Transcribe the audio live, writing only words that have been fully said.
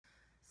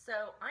So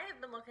I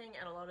have been looking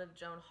at a lot of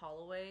Joan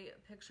Holloway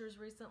pictures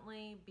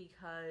recently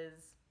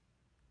because,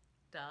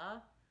 duh,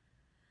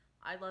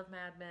 I love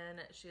Mad Men.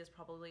 She is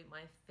probably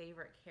my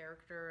favorite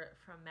character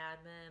from Mad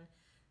Men.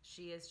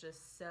 She is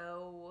just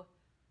so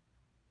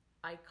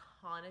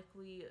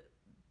iconically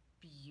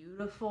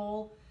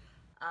beautiful.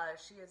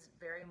 She is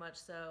very much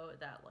so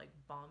that like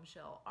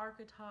bombshell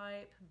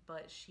archetype,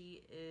 but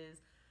she is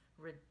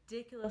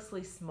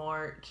ridiculously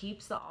smart,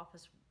 keeps the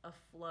office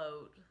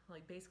afloat,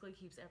 like basically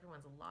keeps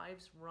everyone's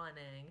lives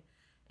running,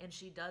 and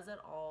she does it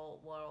all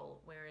while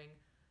wearing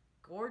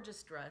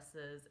gorgeous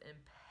dresses,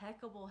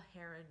 impeccable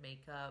hair and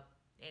makeup,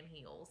 and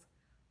heels.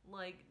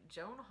 Like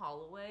Joan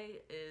Holloway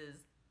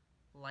is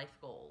life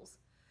goals.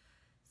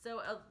 So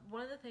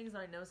one of the things that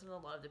I noticed in a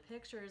lot of the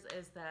pictures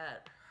is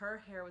that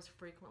her hair was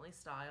frequently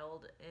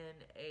styled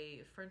in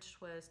a French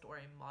twist or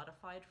a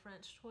modified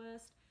French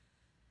twist.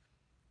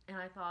 And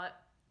I thought,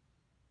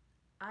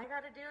 I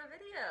gotta do a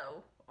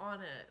video on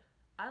it.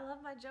 I love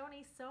my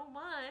Joni so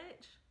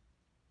much.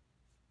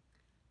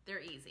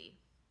 They're easy.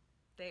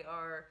 They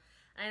are,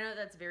 I know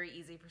that's very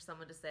easy for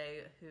someone to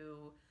say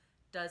who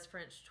does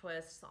French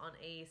twists on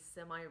a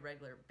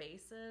semi-regular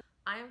basis.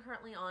 I am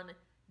currently on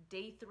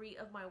day 3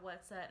 of my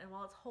wet set, and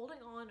while it's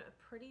holding on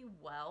pretty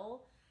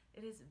well,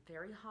 it is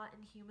very hot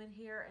and humid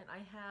here, and I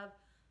have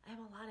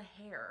a lot of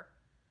hair.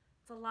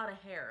 It's a lot of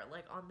hair,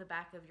 like on the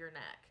back of your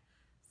neck.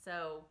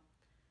 So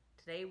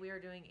today we are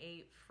doing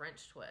a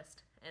French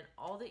twist, and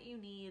all that you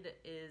need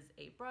is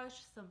a brush,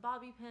 some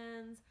bobby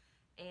pins,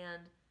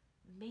 and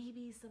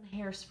maybe some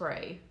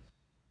hairspray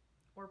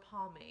or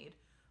pomade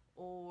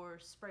or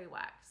spray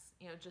wax.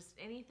 You know, just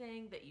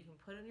anything that you can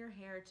put in your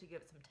hair to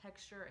give it some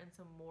texture and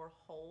some more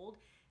hold,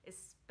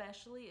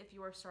 especially if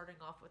you are starting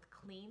off with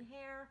clean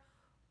hair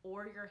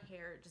or your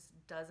hair just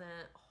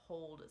doesn't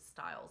hold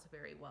styles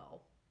very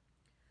well.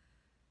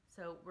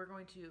 So we're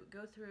going to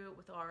go through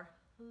with our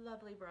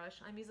lovely brush.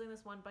 I'm using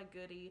this one by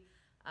Goody.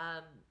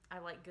 I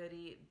like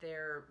Goody.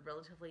 They're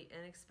relatively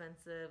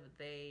inexpensive.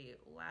 They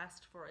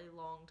last for a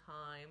long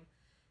time.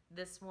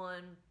 This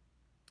one,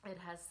 it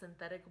has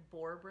synthetic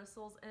boar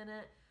bristles in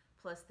it,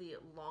 plus the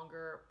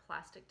longer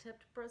plastic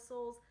tipped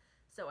bristles.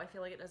 So I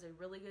feel like it does a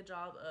really good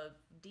job of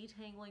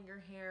detangling your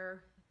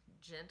hair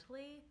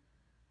gently,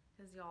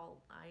 because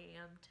y'all, I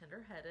am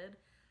tender-headed.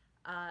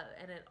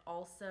 And it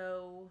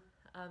also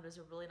does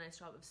a really nice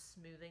job of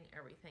smoothing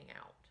everything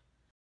out.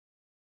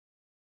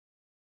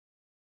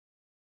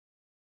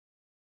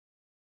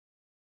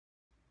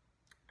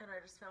 And I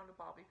just found a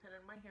bobby pin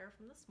in my hair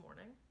from this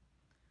morning.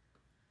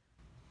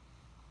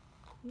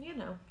 You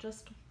know,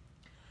 just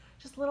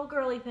little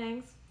girly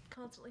things.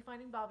 Constantly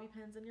finding bobby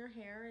pins in your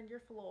hair and your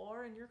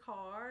floor and your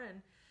car,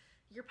 and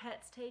your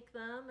pets take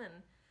them and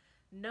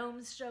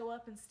gnomes show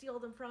up and steal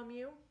them from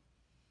you.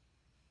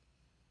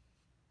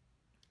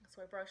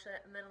 So I brush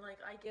it, and then like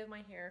I give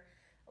my hair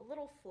a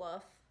little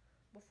fluff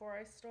before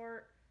I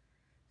start,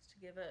 just to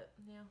give it,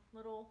 you know,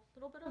 little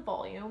bit of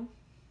volume.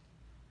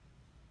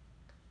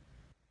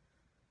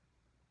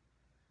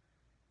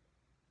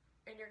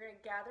 And you're gonna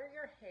gather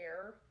your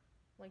hair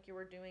like you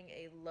were doing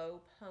a low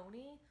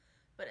pony,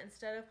 but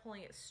instead of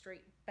pulling it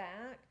straight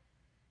back,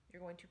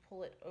 you're going to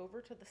pull it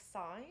over to the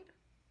side.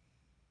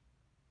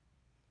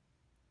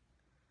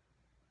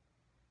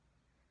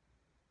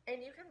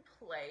 And you can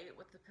play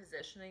with the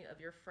positioning of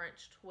your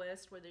French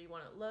twist, whether you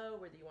want it low,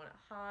 whether you want it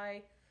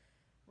high.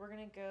 We're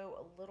gonna go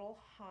a little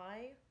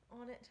high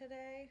on it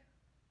today.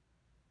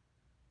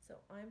 So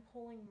I'm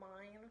pulling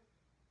mine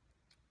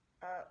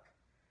up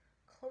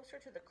closer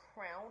to the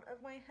crown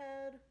of my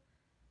head.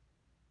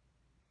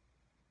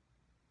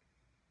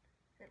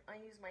 And I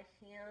use my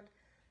hand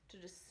to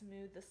just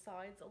smooth the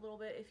sides a little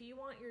bit. If you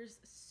want yours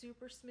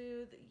super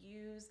smooth,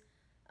 use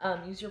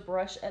your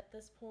brush at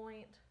this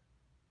point.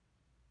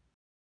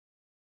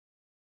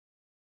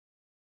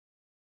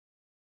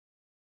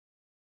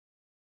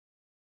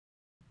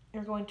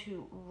 You're going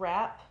to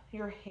wrap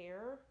your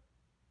hair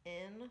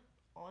in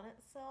on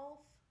itself.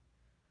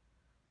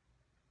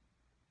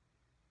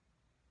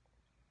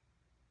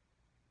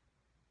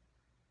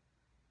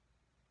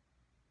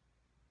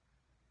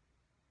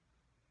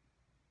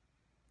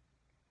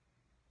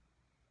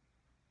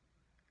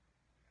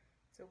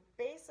 So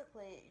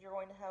basically, you're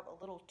going to have a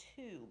little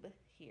tube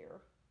here.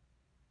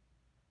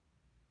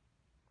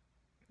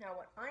 Now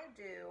what I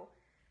do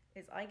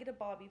is I get a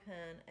bobby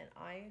pin and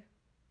I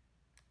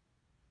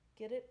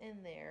get it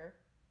in there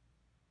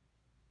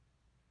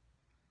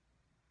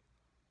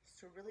just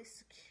to really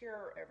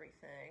secure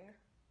everything.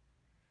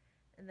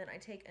 And then I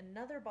take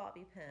another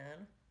bobby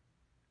pin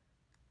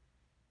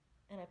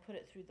and I put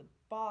it through the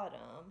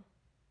bottom.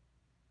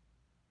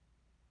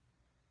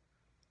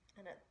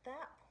 And at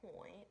that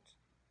point,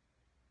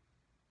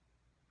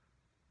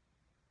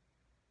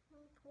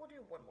 we'll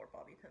do one more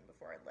bobby pin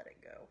before I let it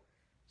go.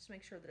 Just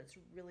make sure that it's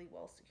really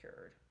well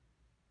secured.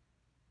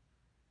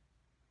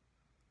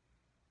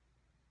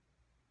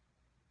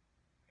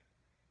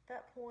 At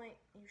that point,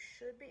 you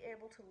should be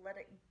able to let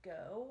it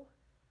go.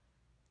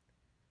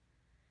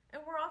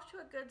 And we're off to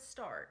a good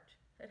start.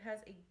 It has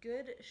a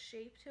good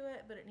shape to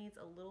it, but it needs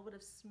a little bit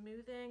of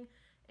smoothing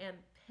and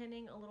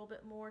pinning a little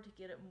bit more to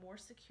get it more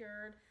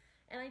secured.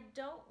 And I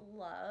don't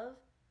love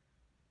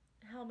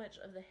how much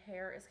of the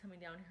hair is coming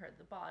down here at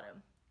the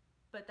bottom,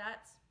 but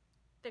that's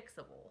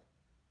fixable.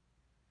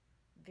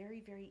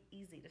 Very, very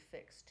easy to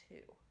fix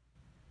too.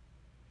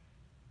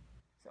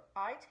 So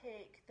I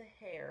take the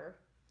hair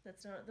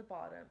that's down at the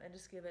bottom and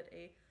just give it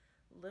a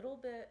little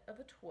bit of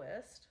a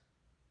twist.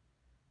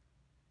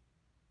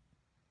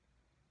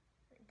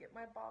 Get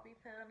my bobby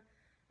pin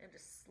and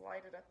just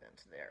slide it up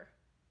into there.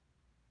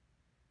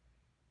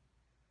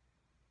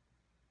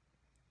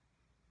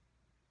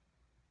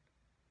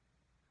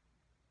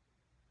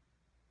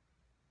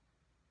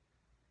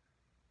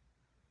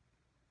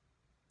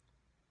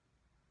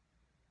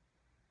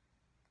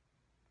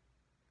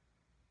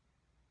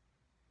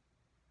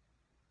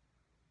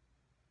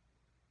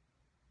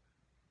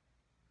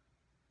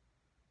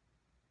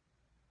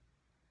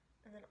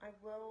 And then I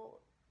will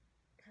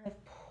kind of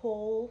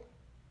pull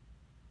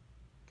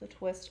the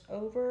twist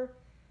over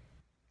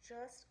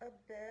just a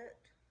bit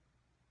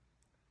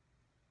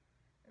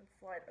and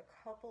slide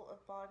a couple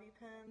of bobby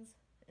pins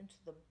into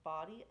the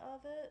body of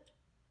it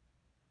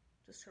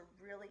just to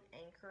really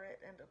anchor it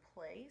into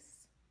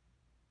place.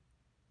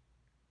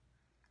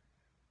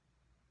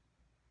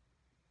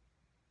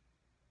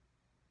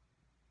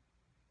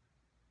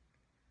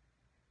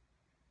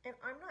 And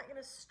I'm not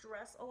going to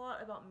stress a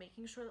lot about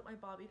making sure that my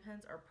bobby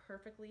pins are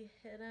perfectly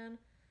hidden,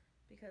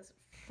 because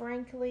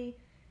frankly,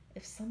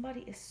 if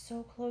somebody is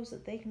so close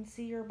that they can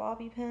see your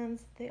bobby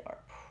pins, they are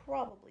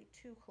probably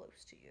too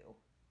close to you.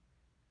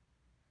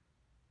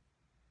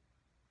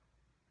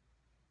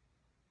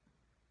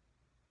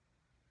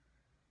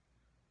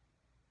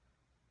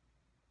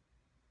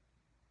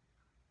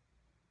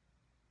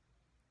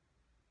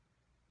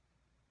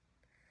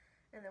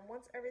 And then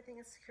once everything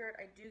is secured,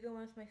 I do go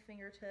in with my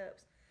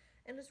fingertips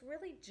and just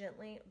really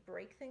gently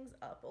break things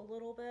up a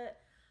little bit.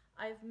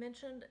 I've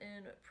mentioned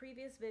in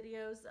previous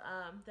videos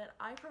that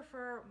I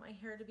prefer my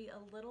hair to be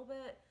a little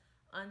bit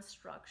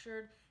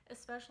unstructured,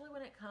 especially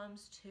when it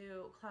comes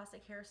to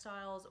classic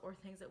hairstyles or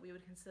things that we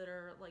would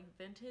consider like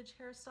vintage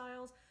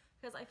hairstyles,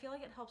 because I feel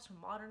like it helps to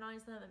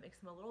modernize them. It makes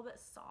them a little bit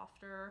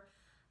softer.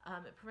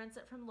 It prevents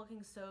it from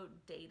looking so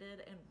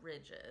dated and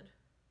rigid.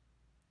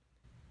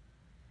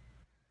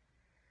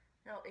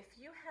 Now, if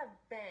you have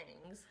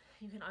bangs,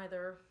 you can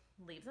either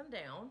leave them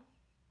down.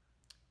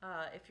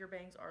 If your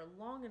bangs are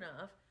long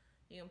enough,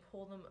 you can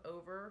pull them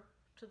over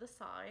to the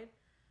side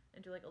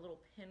and do like a little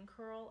pin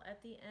curl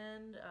at the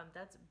end.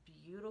 That's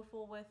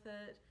beautiful with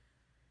it.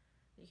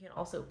 You can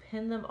also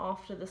pin them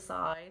off to the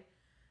side,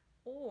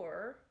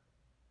 or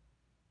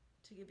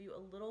to give you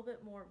a little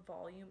bit more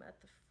volume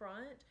at the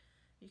front,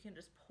 you can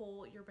just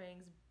pull your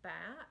bangs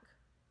back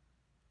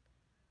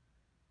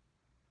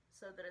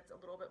so that it's a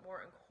little bit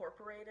more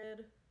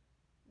incorporated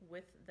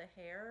with the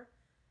hair.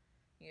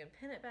 You can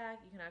pin it back.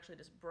 You can actually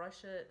just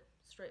brush it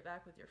straight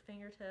back with your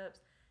fingertips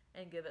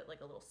and give it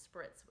like a little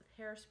spritz with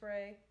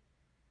hairspray.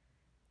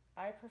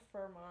 I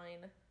prefer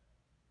mine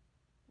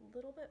a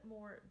little bit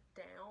more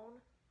down.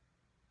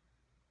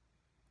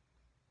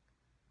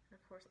 And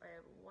of course, I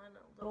have one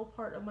little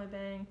part of my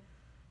bang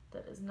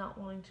that is not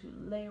wanting to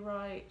lay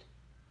right.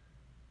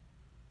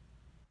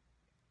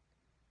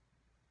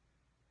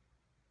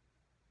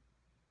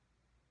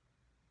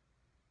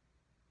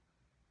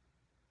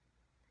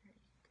 There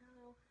you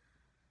go.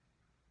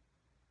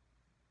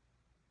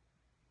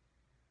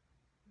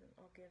 Then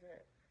I'll give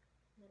it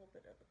a little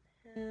bit of a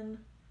pin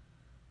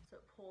so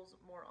it pulls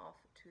more off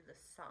to the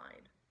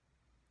side.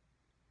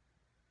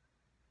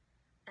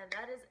 And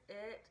that is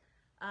it.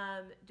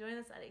 Doing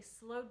this at a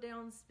slowed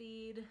down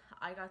speed,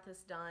 I got this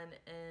done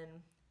in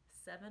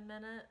 7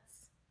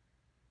 minutes.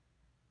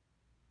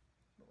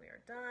 We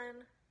are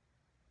done.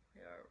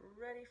 We are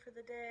ready for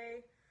the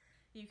day.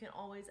 You can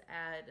always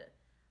add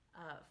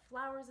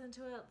flowers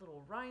into it,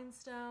 little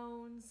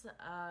rhinestones.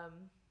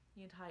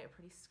 You can tie a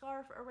pretty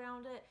scarf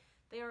around it.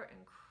 They are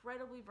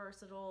incredibly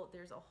versatile.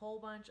 There's a whole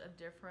bunch of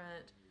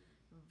different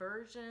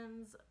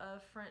versions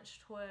of French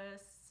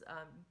twists.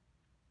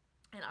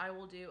 And I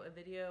will do a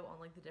video on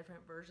like the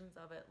different versions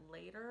of it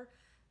later,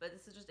 but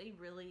this is just a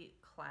really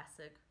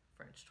classic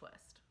French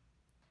twist.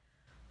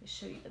 Let me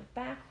show you the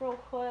back real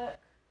quick.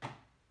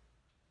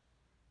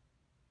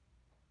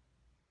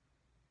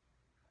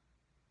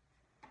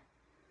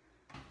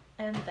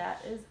 And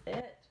that is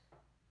it.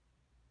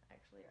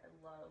 Actually, I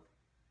love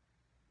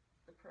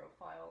the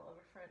profile of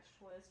a French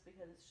twist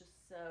because it's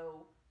just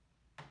so,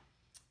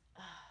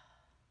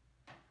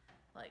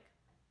 like,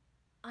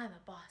 I'm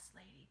a boss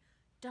lady.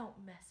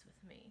 Don't mess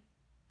with me.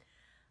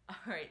 All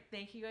right,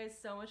 thank you guys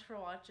so much for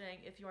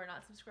watching. If you are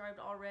not subscribed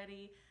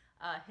already,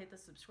 hit the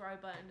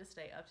subscribe button to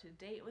stay up to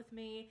date with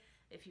me.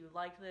 If you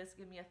liked this,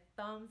 give me a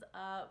thumbs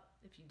up.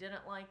 If you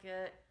didn't like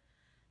it,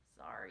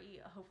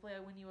 sorry. Hopefully I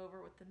win you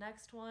over with the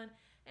next one.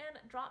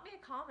 And drop me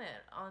a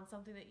comment on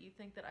something that you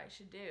think that I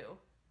should do.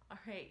 All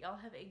right, y'all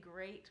have a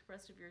great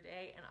rest of your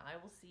day, and I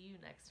will see you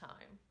next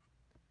time.